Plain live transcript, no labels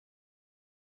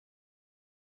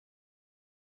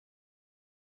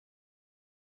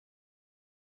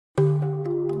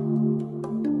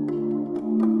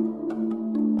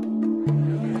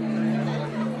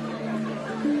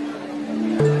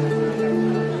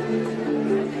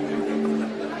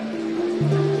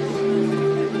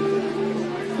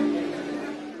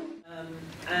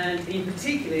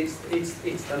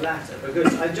the latter,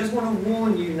 because I just want to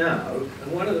warn you now,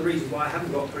 and one of the reasons why I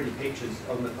haven't got pretty pictures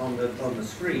on the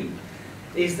screen,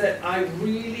 is that I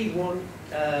really want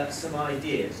some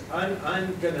ideas.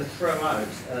 I'm going to throw out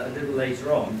a little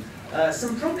later on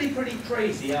some probably pretty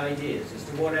crazy ideas as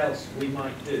to what else we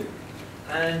might do.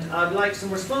 And I'd like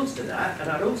some response to that, and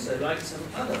I'd also like some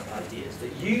other ideas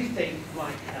that you think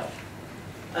might help.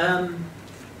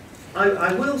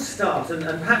 I will start, and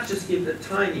perhaps just give a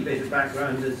tiny bit of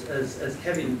background, as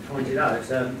Kevin pointed out.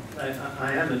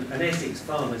 I am an Essex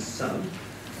farmer's son.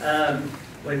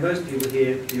 When most people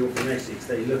hear you're from Essex,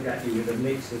 they look at you with a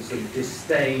mix of sort of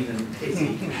disdain and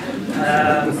pity.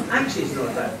 Actually, it's not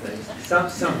a bad thing.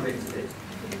 Some bits of it.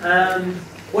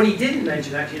 What he didn't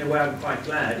mention, actually, in a way I'm quite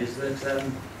glad, is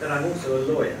that I'm also a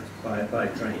lawyer by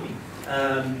training.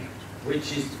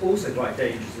 Which is also quite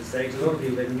dangerous to say, because a lot of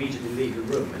people then immediately leave the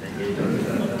room when they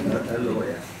hear a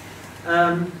lawyer.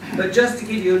 But just to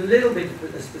give you a little bit of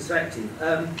perspective,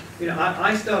 you know,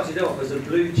 I started off as a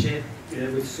blue chip, you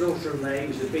know, with Slaughter & May,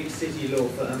 which is a big city law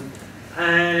firm,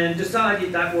 and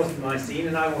decided that wasn't my scene,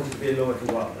 and I wanted to be a lawyer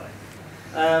for wildlife.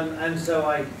 And so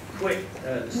I quit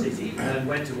the city and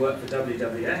went to work for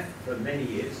WWF for many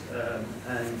years,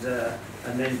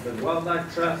 and then for the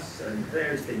Wildlife Trusts and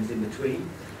various things in between.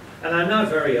 And I'm now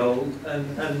very old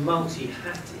and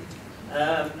multi-hatted.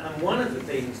 And one of the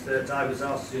things that I was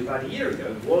asked to do about a year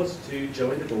ago was to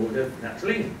join the board of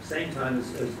Natural England, same time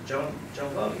as John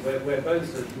Varley. We're both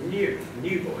sort of new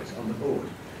boys on the board,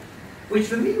 which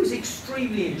for me was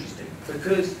extremely interesting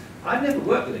because I've never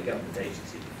worked with a government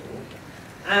agency before.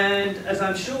 And as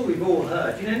I'm sure we've all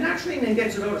heard, you know, Natural England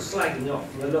gets a lot of slagging off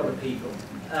from a lot of people.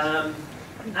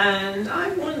 And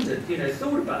I wondered, you know,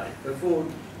 thought about it before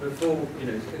you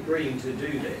know, agreeing to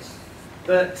do this,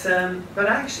 but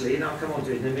actually, and I'll come on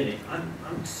to it in a minute,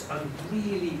 I'm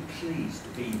really pleased to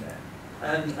be there,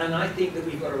 and I think that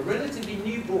we've got a relatively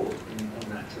new board on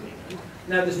Natural England.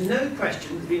 Now, there's no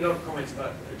question. There's been a lot of comments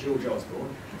about George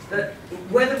Osborne that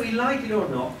whether we like it or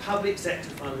not, public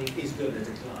sector funding is going to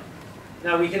decline.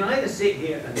 Now, we can either sit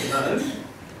here and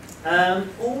moan,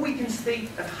 or we can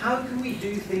think of how can we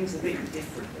do things a bit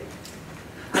differently.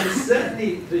 And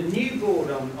certainly the new board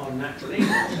on Natural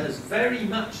England has very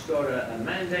much got a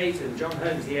mandate, and John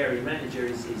Holmes, the area manager,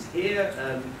 is here,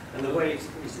 and the way it's,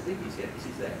 I think he's here,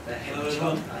 he's there,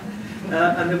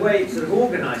 and the way it's sort of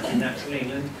organised in Natural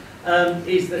England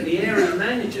is that the area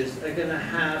managers are going to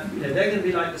have, you know, they're going to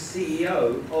be like the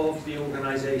CEO of the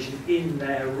organisation in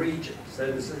their region. So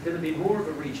there's going to be more of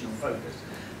a regional focus.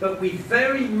 But we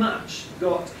very much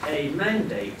got a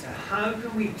mandate to how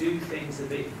can we do things a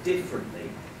bit differently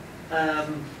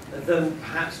than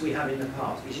perhaps we have in the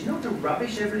past, which is not to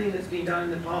rubbish everything that's been done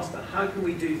in the past, but how can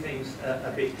we do things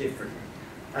a bit differently?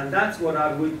 And that's what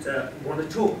I would want to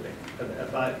talk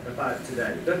about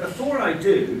today. But before I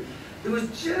do, there was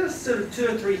just sort of 2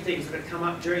 or 3 things that have come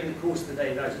up during the course of the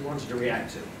day that I just wanted to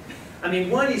react to. I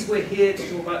mean, one is we're here to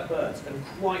talk about birds, and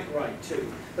quite right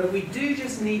too. But we do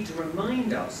just need to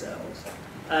remind ourselves,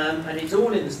 and it's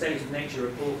all in the State of Nature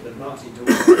report that Martin talked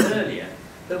about earlier,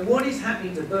 that what is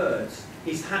happening to birds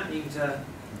is happening to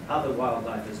other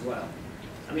wildlife as well.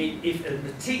 I mean,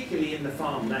 particularly in the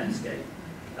farm landscape.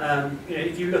 You know,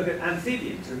 if you look at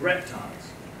amphibians and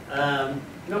reptiles,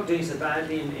 not doing so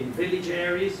badly in village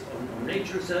areas, on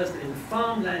nature reserves, but in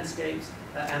farm landscapes,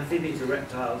 amphibians and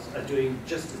reptiles are doing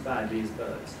just as badly as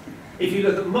birds. If you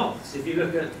look at moths, if you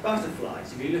look at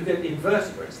butterflies, if you look at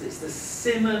invertebrates, it's the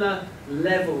similar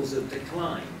levels of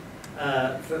decline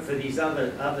for these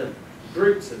other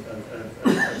groups of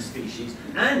species,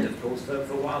 and of course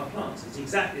for wild plants. It's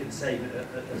exactly the same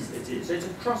as it is. So it's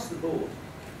across the board.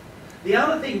 The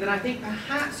other thing that I think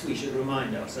perhaps we should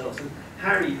remind ourselves, and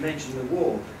Harry mentioned the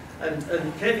war,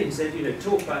 and Kevin said, you know,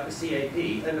 talk about the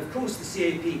CAP, and of course the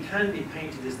CAP can be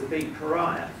painted as the big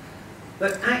pariah,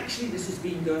 but actually this has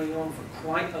been going on for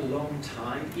quite a long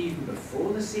time, even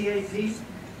before the CAP.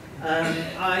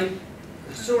 I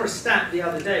saw a stat the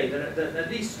other day that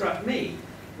at least struck me,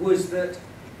 was that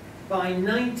by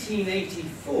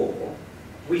 1984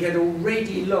 we had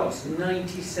already lost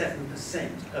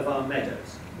 97% of our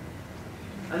meadows.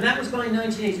 And that was by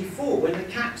 1984, when the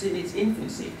cap's in its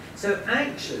infancy. So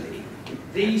actually,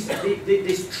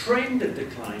 this trend of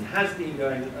decline has been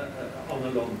going on a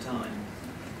long time.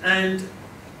 And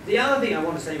the other thing I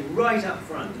want to say right up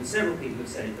front, and several people have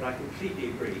said it, but I completely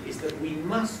agree, is that we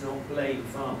must not blame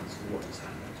farmers for what has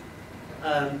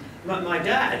happened. My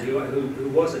dad, who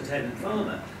was a tenant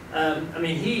farmer, I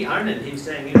mean, I remember him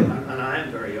saying, you know, and I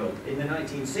am very old, in the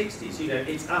 1960s, you know,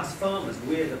 it's us farmers,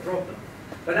 we're the problem.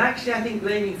 But actually, I think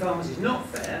blaming farmers is not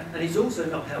fair, and it's also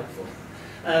not helpful.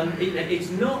 It's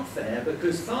not fair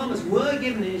because farmers were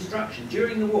given the instruction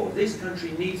during the war, this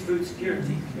country needs food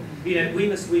security. We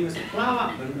must plough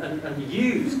up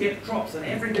and get crops on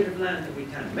every bit of land that we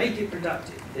can, make it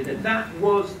productive. That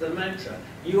was the mantra.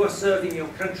 You are serving your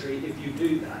country if you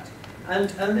do that.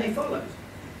 And they followed.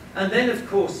 And then, of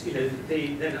course,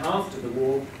 then after the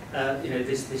war,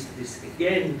 this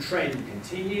again trend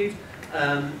continued,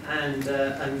 and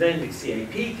then the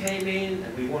CAP came in,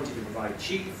 and we wanted to provide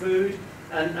cheap food,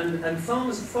 and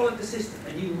farmers have followed the system,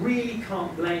 and you really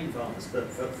can't blame farmers for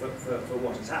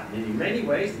what has happened. And in many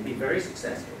ways, they've been very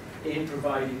successful in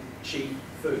providing cheap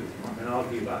food. I can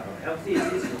argue about how healthy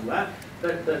it is and all that,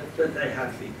 but they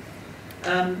have been.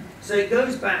 So it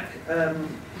goes back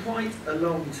quite a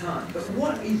long time. But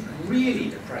what is really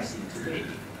depressing to me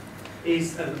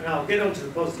is, and I'll get on to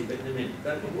the positive bit in a minute,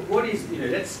 but what is,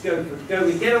 let's go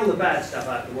and get all the bad stuff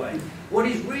out of the way. What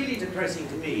is really depressing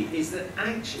to me is that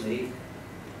actually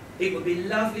it would be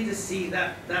lovely to see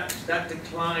that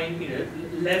decline,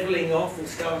 levelling off and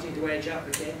starting to edge up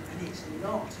again, and it's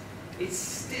not. It's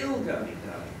still going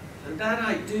down. And that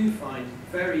I do find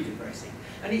very depressing.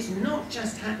 And it's not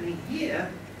just happening here,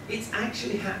 it's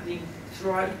actually happening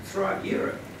throughout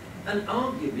Europe, and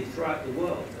arguably throughout the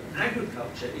world. And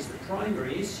agriculture is the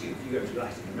primary issue if you go to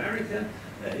Latin America,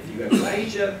 if you go to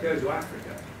Asia, go to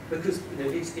Africa, because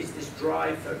it's this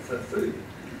drive for food.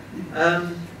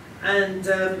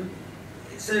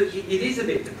 So it is a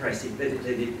bit depressing that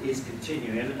it is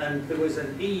continuing, and there was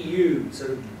an EU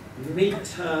sort of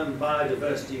mid-term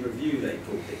biodiversity review, they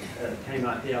called it, came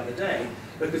out the other day,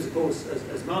 because of course,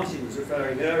 as Martin was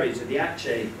referring earlier to the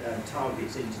ACE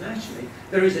targets internationally,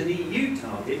 there is an EU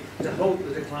target to halt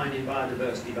the decline in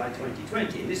biodiversity by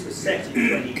 2020. And this was set in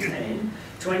 2010,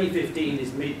 2015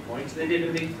 is midpoint, they did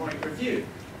a midpoint review.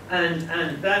 And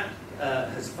that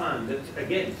has found that,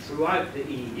 again, throughout the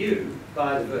EU,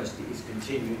 biodiversity is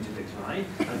continuing to decline,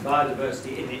 and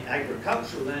biodiversity in the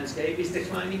agricultural landscape is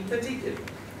declining particularly.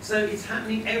 So it's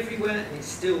happening everywhere, and it's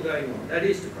still going on. That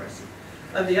is depressing.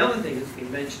 And the other thing that's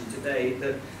been mentioned today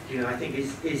that I think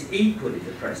is equally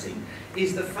depressing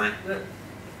is the fact that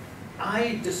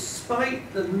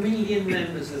despite the million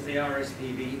members of the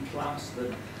RSPB plus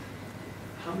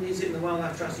how many is it in the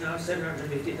Wildlife Trust now?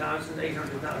 750,000,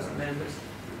 800,000 members.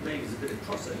 Maybe there's a bit of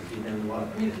crossover between them and the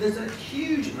Wildlife. I mean, there's a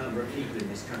huge number of people in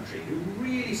this country who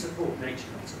really support nature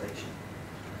conservation,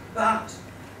 but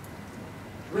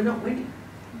we're not winning.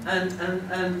 And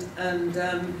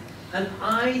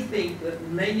I think that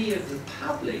many of the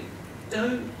public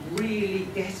don't really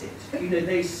get it.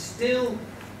 They still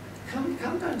come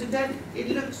down to Devon. It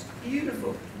looks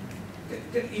beautiful.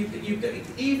 You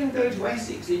even go to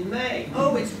Essex in May.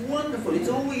 Oh, it's wonderful. It's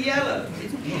all yellow.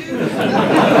 It's beautiful.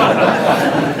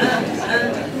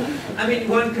 and I mean,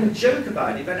 one can joke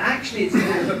about it, but actually it's a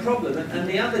bit of a problem. And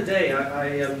the other day,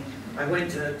 I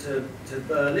went to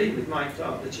Berlin with Mike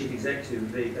Clark, the chief executive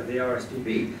of the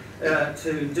RSPB,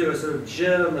 to do a sort of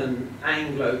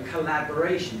German-Anglo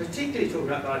collaboration, particularly talking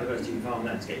about biodiversity in farm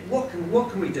landscape. What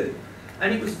can we do?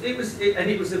 And it was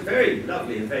a very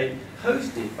lovely event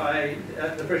hosted by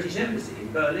the British Embassy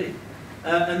in Berlin,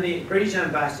 and the British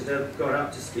ambassador got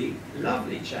up to speak.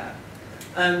 Lovely chap.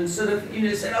 And sort of,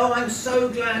 said, "Oh, I'm so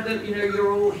glad that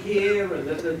you're all here, and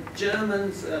that the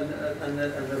Germans and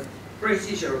the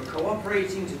British are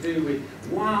cooperating to do with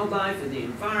wildlife and the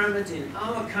environment in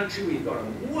our country. We've got a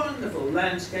wonderful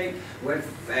landscape. We're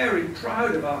very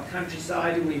proud of our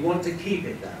countryside, and we want to keep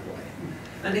it that way."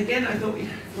 And again, I thought,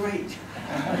 great.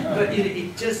 But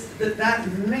it just, that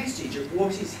message of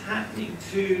what is happening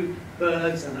to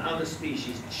birds and other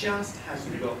species just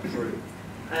hasn't got through.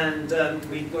 And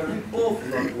we've got an awful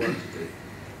lot of work to do.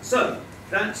 So,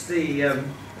 that's the, I don't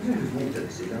know whose water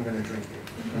this is, I'm going to drink it.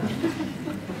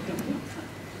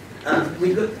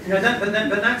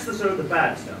 But that's the sort of the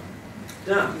bad stuff.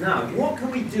 Now, what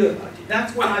can we do about it?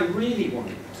 That's what I really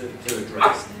wanted to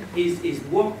address, is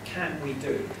what can we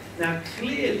do? Now,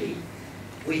 clearly,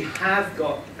 we have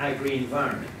got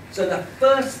agri-environment. So the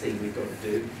first thing we've got to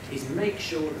do is make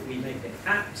sure that we make the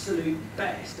absolute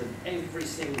best of every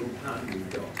single pound we've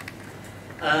got.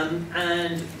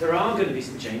 And there are going to be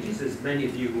some changes, as many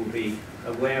of you will be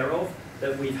aware of,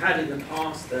 that we've had in the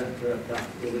past.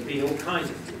 There's been all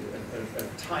kinds of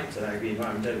types of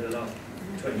agri-environment over the last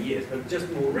 20 years, but just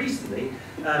more recently,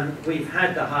 we've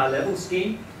had the higher level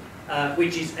scheme,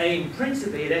 which is aimed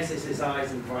principally at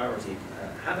SSSIs and priority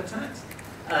habitats.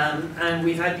 And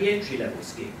we've had the entry-level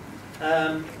scheme,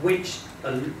 which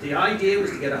the idea was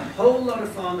to get a whole lot of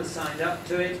farmers signed up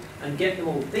to it and get them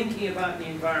all thinking about the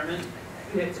environment.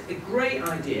 It's a great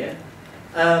idea,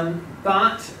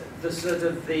 but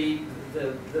the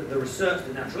the research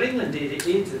that Natural+England did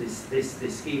into this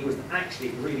scheme was that actually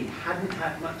it really hadn't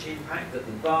had much impact, that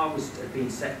the bar had been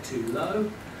set too low,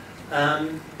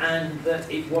 and that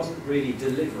it wasn't really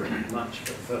delivering much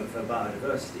for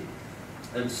biodiversity.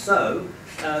 And so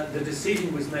the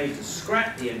decision was made to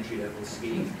scrap the entry-level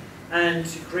scheme and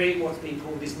to create what's been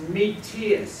called this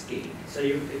mid-tier scheme. So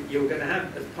you're going to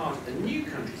have, as part of the new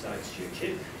countryside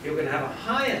stewardship, you're going to have a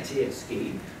higher tier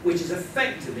scheme, which is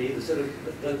effectively the sort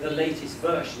of the latest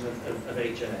version of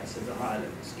HLS, of the higher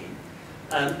level scheme,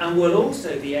 and will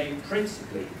also be aimed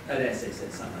principally at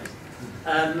SSSIs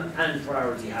and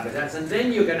priority habitats. And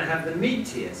then you're going to have the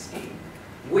mid-tier scheme,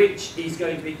 which is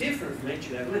going to be different from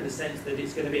entry level in the sense that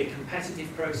it's going to be a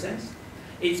competitive process.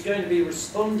 It's going to be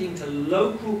responding to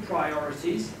local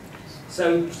priorities.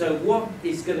 So what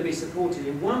is going to be supported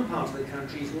in one part of the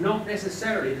country is not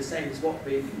necessarily the same as what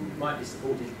might be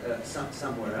supported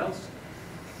somewhere else.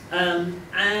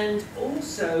 And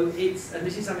also, and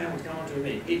this is something I want to come on to in a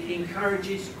minute, it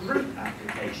encourages group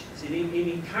applications. It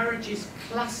encourages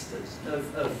clusters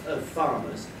of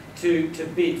farmers to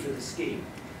bid for the scheme.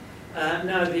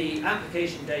 Now, the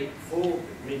application date for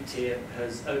mid-tier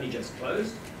has only just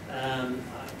closed.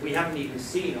 We haven't even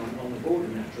seen on the board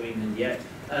of Natural+England yet,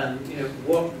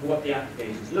 what the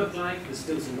applications look like. There's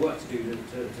still some work to do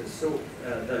to sort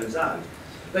those out.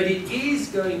 But it is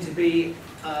going to be,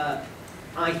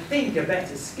 I think, a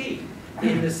better scheme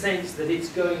in the sense that it's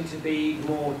going to be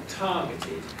more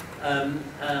targeted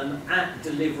at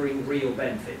delivering real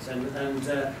benefits. And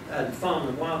farm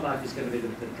and wildlife is going to be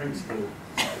the principal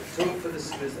talk for this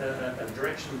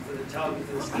direction for the target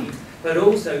for the scheme, but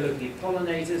also looking at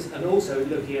pollinators and also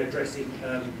looking at addressing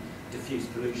diffuse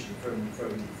pollution from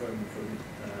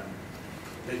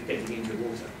getting into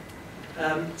water.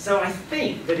 So I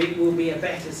think that it will be a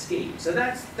better scheme. So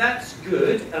that's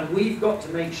good, and we've got to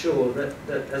make sure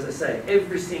that, as I say,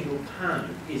 every single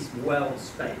pound is well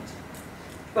spent.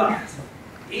 But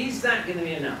is that going to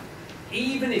be enough?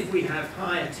 Even if we have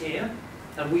higher tier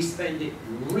and we spend it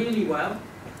really well,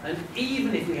 and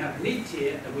even if we have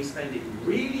mid-tier and we spend it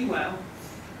really well,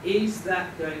 is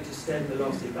that going to stem the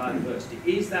loss in biodiversity?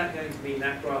 Is that going to mean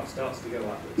that graph starts to go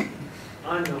upwards?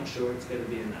 I'm not sure it's going to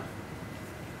be enough.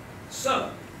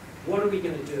 So, what are we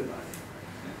going to do about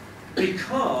it?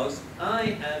 Because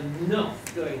I am not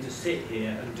going to sit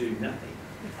here and do nothing.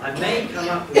 I may come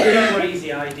up with really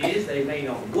crazy ideas, they may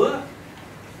not work,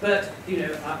 but,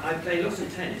 I play lots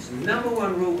of tennis. Number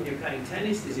one rule when you're playing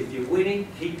tennis is if you're winning,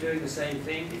 keep doing the same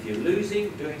thing. If you're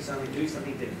losing, do something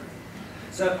different.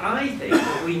 So I think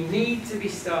that we need to be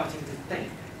starting to think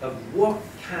of what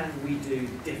can we do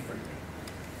differently.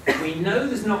 We know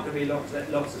there's not going to be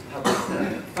lots of public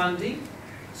funding,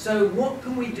 so what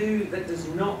can we do that does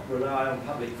not rely on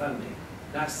public funding?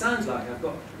 Now, it sounds like I've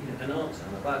got an answer.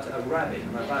 I'm about to, a rabbit.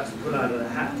 I'm about to pull out of the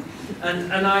hat,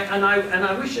 and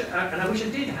I wish I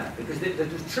did have, because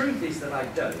the truth is that I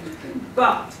don't.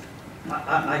 But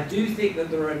I do think that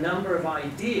there are a number of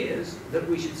ideas that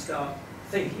we should start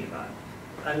thinking about.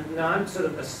 And now I'm sort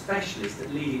of a specialist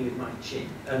at leading with my chin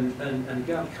and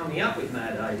coming up with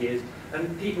mad ideas.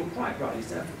 And people quite rightly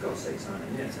say, for God's sake,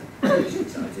 Simon, yes,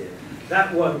 that's an idea.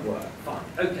 That won't work. Fine.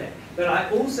 Okay. But I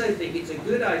also think it's a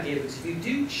good idea because if you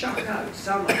do chuck out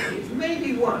some ideas,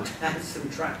 maybe one has some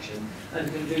traction and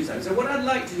can do so. So what I'd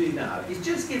like to do now is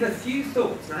just give a few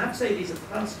thoughts, and I have to say these are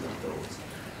personal thoughts,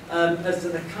 as to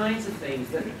the kinds of things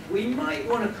that we might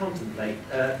want to contemplate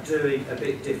doing a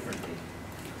bit differently.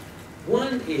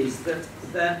 One is that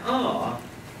there are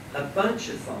a bunch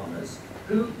of farmers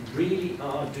who really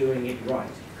are doing it right,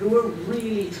 who are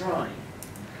really trying.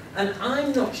 And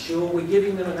I'm not sure we're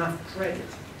giving them enough credit.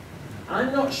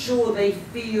 I'm not sure they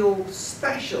feel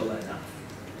special enough.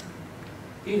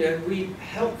 We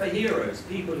help the heroes,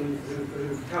 people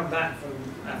who've come back from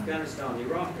Afghanistan,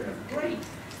 Iraq, great.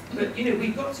 But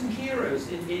we've got some heroes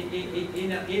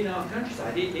in our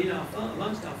countryside,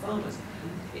 amongst our farmers.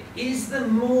 Is there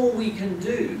more we can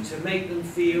do to make them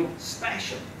feel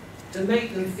special, to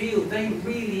make them feel they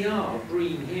really are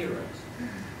green heroes?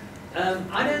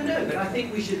 I don't know, but I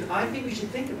think we should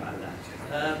think about that.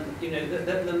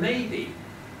 That there may be,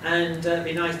 and it'd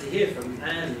be nice to hear from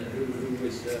Anne, who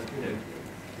was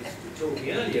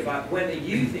talking earlier about whether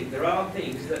you think there are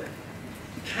things that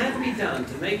can be done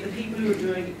to make the people who are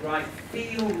doing it right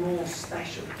feel more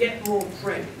special, get more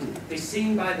credit, be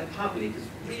seen by the public as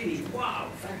really, wow,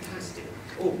 fantastic.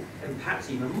 Oh, and perhaps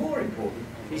even more important,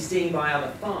 be seen by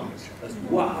other farmers as,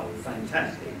 wow,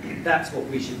 fantastic. That's what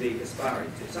we should be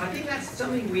aspiring to. So I think that's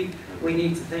something we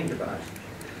need to think about.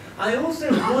 I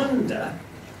also wonder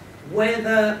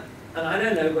whether and I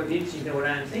don't know, but it'd be interesting to know what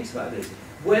Anne thinks about this,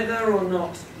 whether or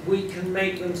not we can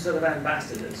make them sort of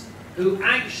ambassadors who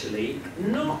actually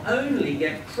not only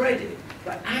get credit,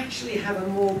 but actually have a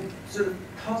more sort of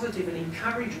positive and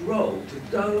encouraged role to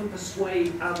go and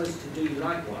persuade others to do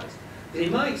likewise. Because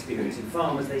in my experience in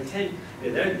farmers, they tend,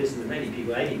 they don't listen to many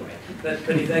people anyway, but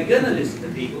if they're going to listen to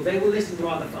people, they will listen to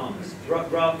other farmers,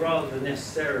 rather than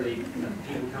necessarily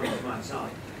people coming from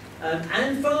outside.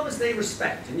 And farmers they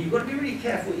respect, and you've got to be really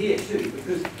careful here too,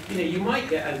 because you might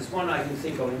get, and there's one I can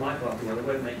think of in my part, I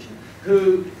won't mention,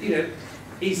 who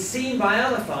is seen by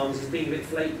other farmers as being a bit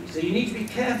flaky. So you need to be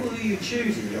careful who you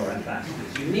choose in your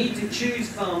ambassadors. You need to choose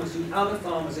farmers who other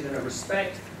farmers are going to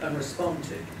respect and respond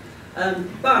to.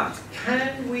 But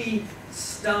can we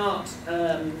start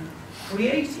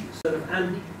creating sort of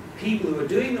people who are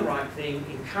doing the right thing,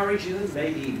 encouraging them,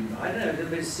 maybe even, I don't know, a little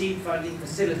bit of seed funding,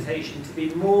 facilitation, to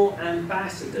be more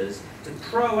ambassadors, to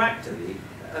proactively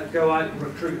go out and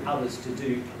recruit others to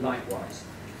do likewise.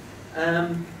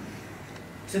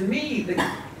 To me,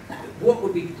 what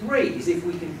would be great is if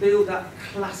we can build up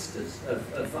clusters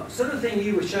of sort of thing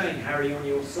you were showing, Harry, on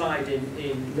your slide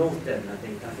in North Devon, I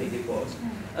think it was.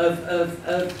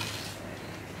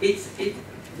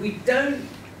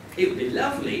 It would be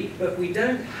lovely, but we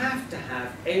don't have to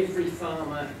have every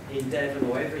farmer in Devon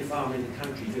or every farmer in the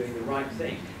country doing the right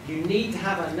thing. You need to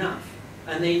have enough,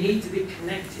 and they need to be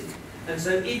connected. And so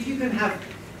if you can have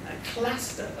a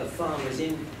cluster of farmers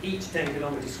in each 10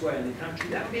 kilometre square in the country,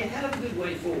 that would be a hell of a good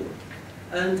way forward.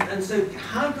 And so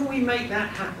how can we make that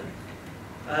happen?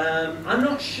 I'm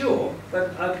not sure,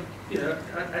 but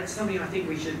that's something I think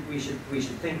we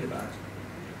should think about.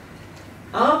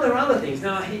 Are there other things?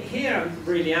 Now here I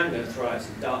really am going to throw out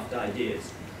some daft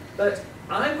ideas, but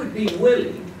I would be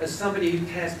willing, as somebody who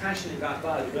cares passionately about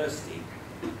biodiversity,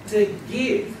 to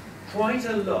give quite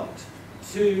a lot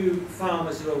to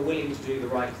farmers who are willing to do the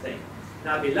right thing.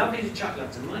 Now it'd be lovely to chuck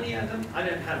lots of money at them. I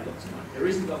don't have lots of money. There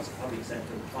isn't lots of public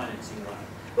sector financing around.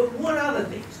 But what other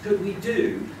things could we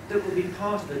do that would be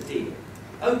part of the deal?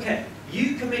 Okay,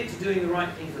 you commit to doing the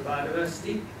right thing for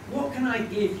biodiversity. What can I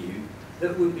give you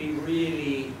that would be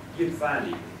really good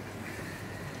value?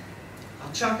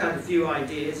 I'll chuck out a few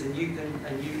ideas, and you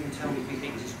can tell me if you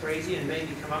think this is crazy, and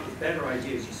maybe come up with better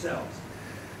ideas yourselves.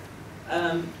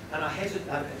 And I hesitate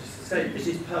to say this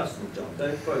is personal, John.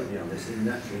 Don't quote me on this in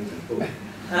Natural+England book.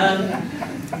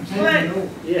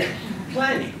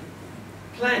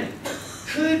 Planning.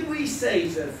 Could we say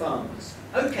to farmers,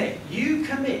 okay, you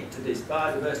commit to this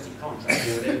biodiversity contract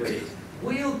or whatever it is,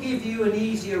 we'll give you an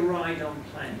easier ride on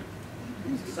planning.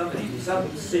 Somebody,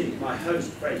 my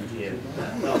host friend here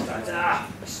last time said,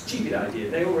 stupid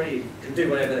idea, they already can do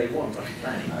whatever they want on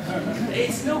planning.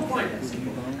 It's not quite that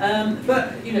simple.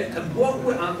 But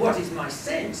what is my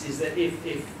sense is that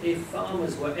if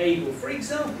farmers were able, for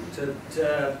example, to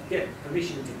get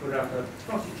permission to put up a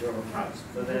cottage or a house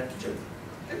for their children.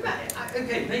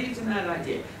 Okay, maybe it's a mad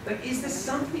idea, but is there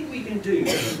something we can do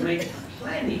that would make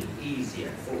planning easier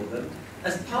for them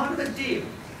as part of a deal?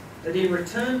 That in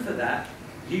return for that,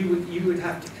 you would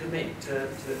have to commit to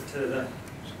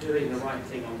doing the right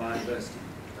thing on biodiversity,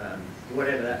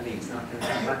 whatever that means. And I can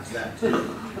come back to that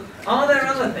too. Are there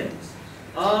other things?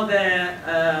 Are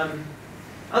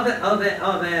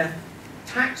there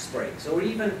tax breaks, or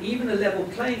even a level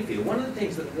playing field? One of the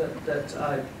things that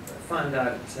I found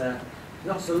out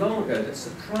not so long ago that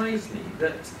surprised me,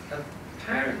 that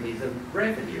apparently the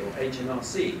revenue, or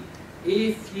HMRC,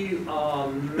 if you are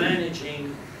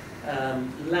managing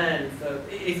land for,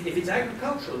 if it's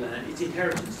agricultural land, it's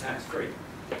inheritance tax free.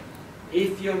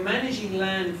 If you're managing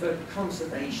land for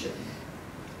conservation,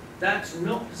 that's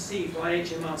not perceived by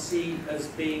HMRC as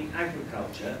being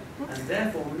agriculture, and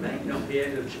therefore may not be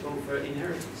eligible for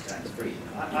inheritance tax free.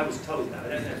 I was told that. I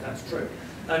don't know if that's true.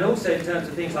 And also in terms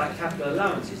of things like capital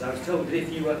allowances, I was told that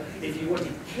if you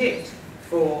wanted kit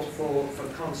for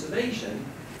conservation,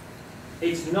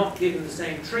 it's not given the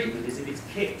same treatment as if it's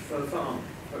kit for farm,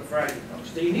 for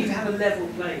agriculture. So you need to have a level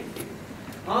playing field.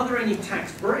 Are there any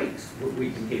tax breaks that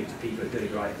we can give to people who are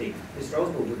doing the right thing? Mr.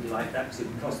 Osborne wouldn't like that because it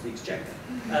would cost the exchequer.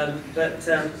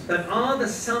 But are there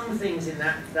some things in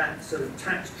that sort of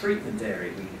tax treatment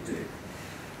area we can do?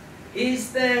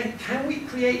 Can we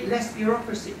create less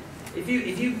bureaucracy? If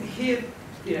you hear,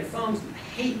 farms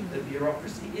hate the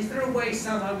bureaucracy, is there a way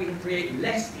somehow we can create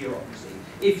less bureaucracy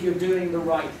if you're doing the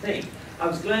right thing? I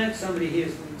was glad somebody here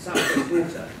is from South West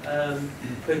Water,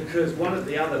 because one of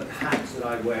the other hats that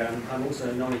I wear, I'm also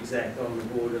a non-exec on the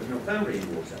board of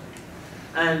Northumbrian Water.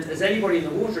 And as anybody in the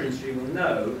water industry will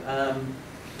know,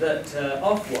 that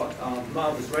Ofwat, our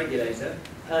marvellous regulator,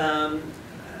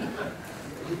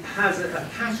 has a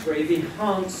category of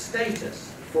enhanced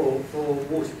status for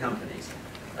water companies.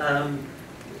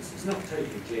 It's not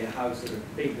totally clear how sort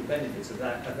of big the benefits of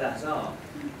that are.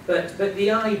 But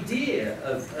the idea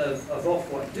of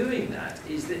Ofwat doing that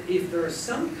is that if there are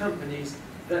some companies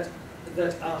that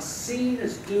are seen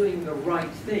as doing the right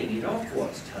thing in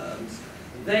Ofwat's terms,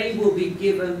 they will be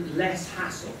given less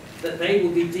hassle, that they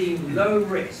will be deemed low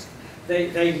risk.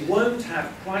 They won't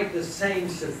have quite the same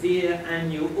severe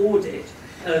annual audit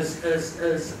as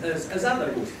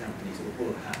other water companies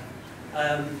will have.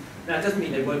 Now, it doesn't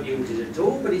mean they won't be audited at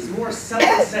all, but it's more a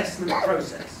self-assessment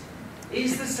process.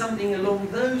 Is there something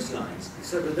along those lines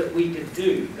sort of that we could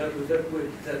do that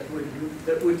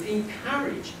would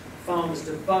encourage farmers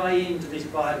to buy into this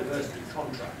biodiversity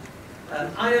contract?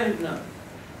 I don't know.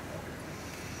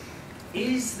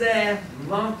 Is there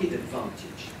market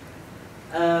advantage?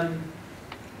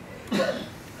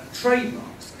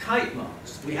 Trademarks, kite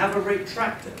marks. We have a red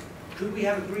tractor. Could we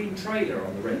have a green trailer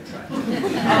on the red tractor?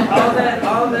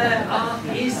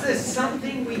 Is there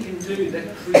something we can do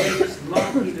that creates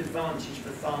market advantage for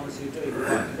farmers who are doing the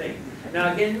right thing?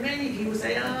 Now again, many people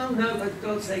say, oh no, for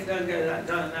God's sake, don't go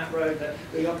down that road. That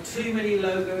we've got too many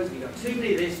logos, we've got too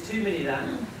many this, too many that.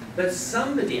 But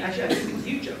somebody, actually I think it was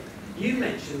you, Joe, you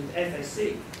mentioned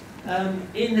FSC.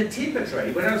 In the timber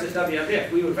trade, when I was at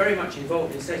WWF, we were very much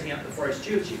involved in setting up the Forest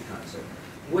Stewardship Council,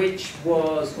 which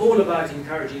was all about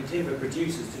encouraging timber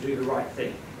producers to do the right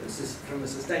thing from a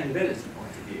sustainability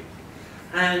point of view.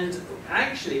 And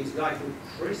actually, it was a guy called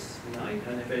Chris Knight, I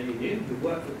don't know if any of you, who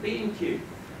worked for B&Q,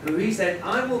 who he said,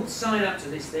 I will sign up to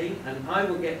this thing and I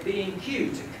will get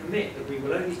B&Q to commit that we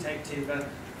will only take timber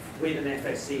with an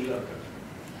FSC logo.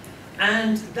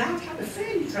 And that had a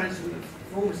fairly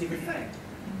transformative effect.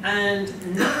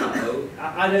 And now,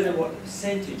 I don't know what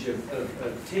percentage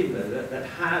of timber that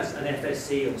has an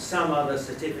FSC or some other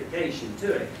certification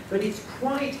to it, but it's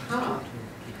quite hard.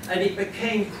 And it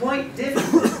became quite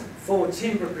difficult for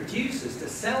timber producers to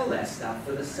sell their stuff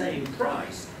for the same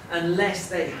price unless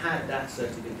they had that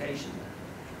certification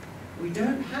there. We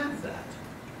don't have that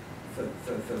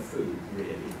for food,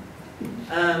 really.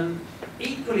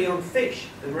 Equally on fish,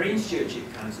 the Marine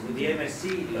Stewardship Council with the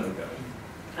MSC logo.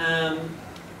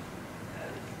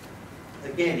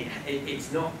 Again,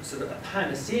 it's not sort of a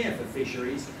panacea for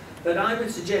fisheries, but I would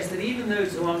suggest that even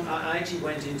those who aren't, I actually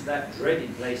went into that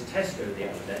dreaded place, Tesco, the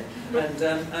other day,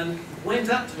 and went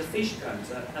up to the fish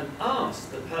counter and asked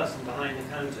the person behind the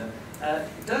counter,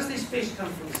 does this fish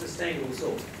come from a sustainable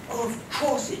source? Oh, of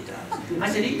course it does. I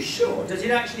said, are you sure? Does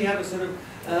it actually have a sort of,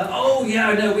 oh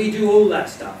yeah, no, we do all that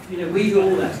stuff. You know, we do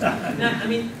all that stuff. Now, I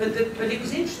mean, but it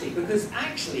was interesting because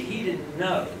actually he didn't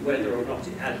know whether or not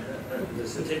it had the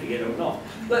certificate or not.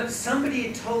 But somebody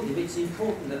had told him it's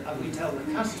important that we tell the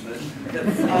customers that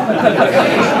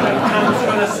comes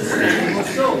from a sustainable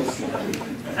source.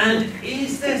 And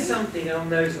is there something along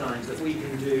those lines that we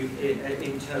can do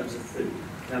in terms of food?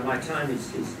 Now my time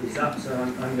is up, so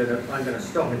I'm going to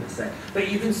stop in a sec. But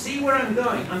you can see where I'm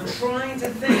going. I'm trying to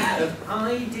think of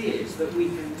ideas that we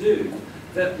can do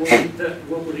that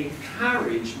would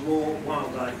encourage more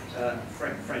wildlife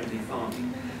friendly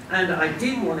farming. And I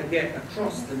did want to get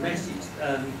across the message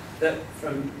that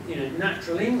from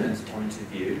Natural England's point of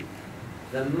view,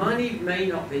 the money may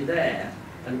not be there,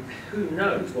 and who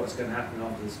knows what's going to happen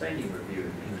after the spending review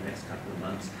in the next couple of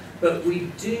months. But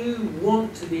we do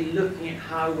want to be looking at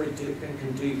how we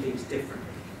can do things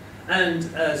differently. And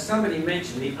somebody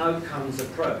mentioned the outcomes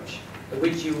approach,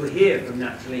 which you will hear from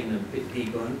Natural England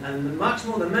people. And much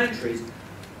more the mantra is,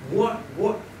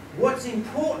 what's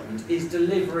important is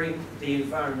delivering the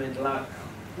environmental outcome.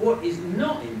 What is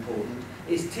not important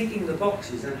is ticking the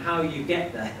boxes and how you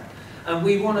get there. And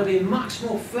we want to be much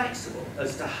more flexible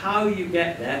as to how you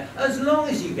get there, as long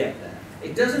as you get there.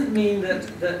 It doesn't mean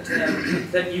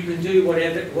that you can do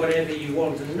whatever you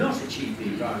want and not achieve the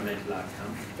environmental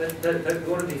outcome, but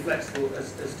we want to be flexible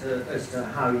as to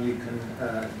how you can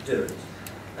do it.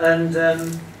 And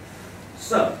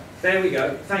so there we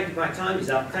go. Thank you. My time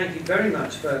is up. Thank you very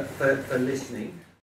much for listening.